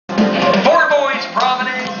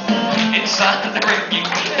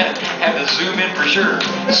zoom in for sure.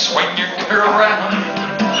 Swing your girl around.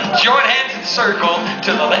 Join hands in circle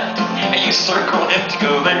to the left, and you circle him to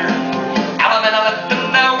go there. Alabama left and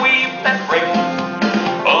now we've that break.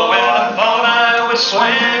 Oh, well, I thought I was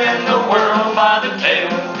swinging the world by the tail.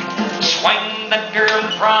 Swing that girl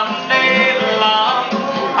from day long.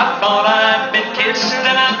 I thought I'd been kissed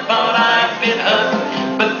and I thought I'd been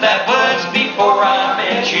hugged, but that was before I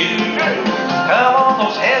met you. Come on,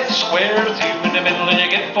 those heads square, two in the middle, and you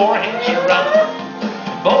get 4 hands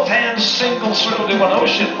around. Both hands single circle to an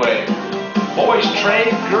ocean wave. Boys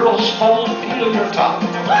trade, girls fold, peel your top.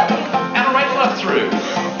 And right and left through.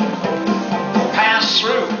 Pass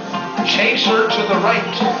through. Chase her to the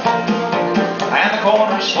right. And the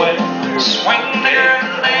corner swing. Swing there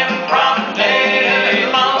and then from day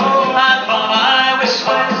long. I thought I was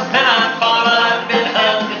swept and I thought I'd been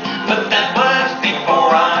hugged, but that was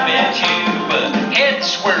before I met you. But heads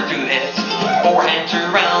square through heads. 4 hands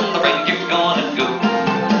around the ring, you're gonna go.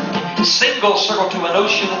 Single circle to an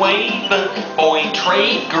ocean wave. Boy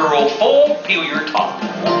trade, girl fold, peel your top.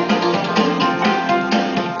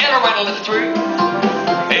 And a right and left through.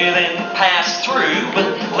 And then pass through,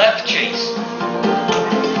 left chase.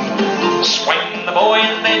 Swing the boy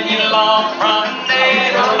and then you long from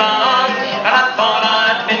day to long. And I thought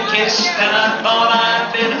I'd been kissed and I thought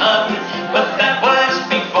I'd been hugged, but that was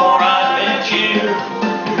before I met you.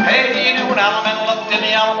 Hey, you do an element left in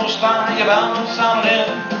the Alamo style, you bounce on it in.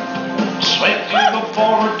 Swing to go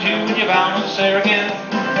forward 2 and you bounce there again.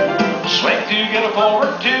 Swing to get a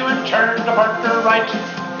forward 2 and turn to partner right.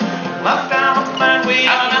 Left down and we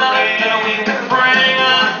can bring.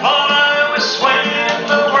 I thought I was swinging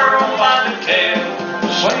the world by the tail.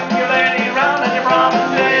 Swing your lady round and you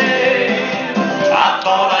promised it. I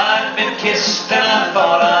thought I'd been kissed and I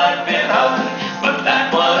thought I'd been hugged, but that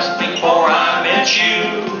was before I met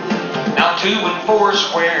you. Now 2 and 4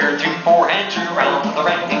 square through 4 hands around the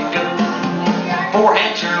ring and go. 4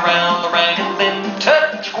 hands around the ring and then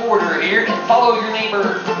touch quarter here and follow your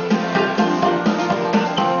neighbor.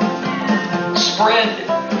 Spread.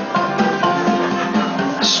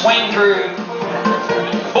 Swing through.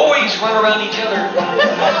 Boys run around each other.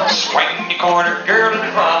 Swing the corner, girl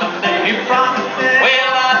in front of them.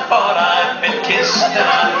 Well, I thought I'd been kissed and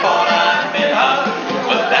I thought I'd been hugged,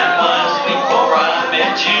 but that was before I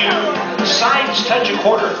met you. Sides touch a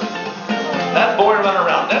quarter. That boy run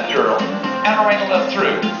around that girl. And right and left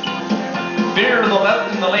through. Veer to the left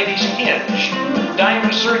and the ladies hinge.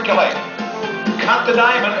 Diamond circulate. Cut the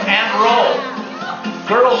diamond and roll.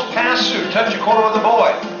 Girls pass through, touch a quarter with the boy.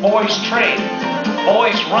 Boys trade.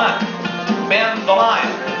 Boys run. Bend the line.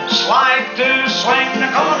 Slide to swing the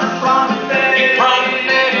corner from day. You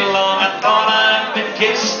promenade along. I thought I'd been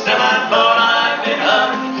kissed and I thought I'd been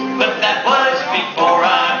hugged, but that was before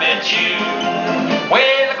I met you.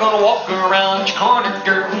 Well, I'm gonna walk around your corner,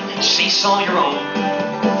 girl. Seesaw your own.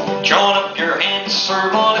 Join up your hands,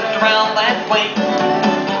 circle it around that way.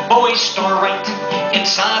 Boys start right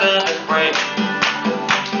inside of the ring.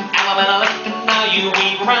 Alabama left and now you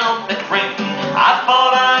weave around that ring. I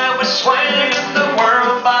thought I was swinging the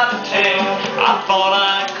world by the tail. I thought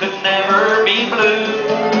I could never be blue.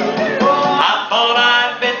 I thought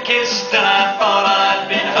I'd been kissed and I thought I'd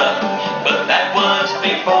been hugged, but that was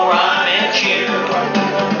before I met you.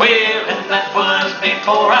 Well, and that was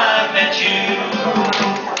before I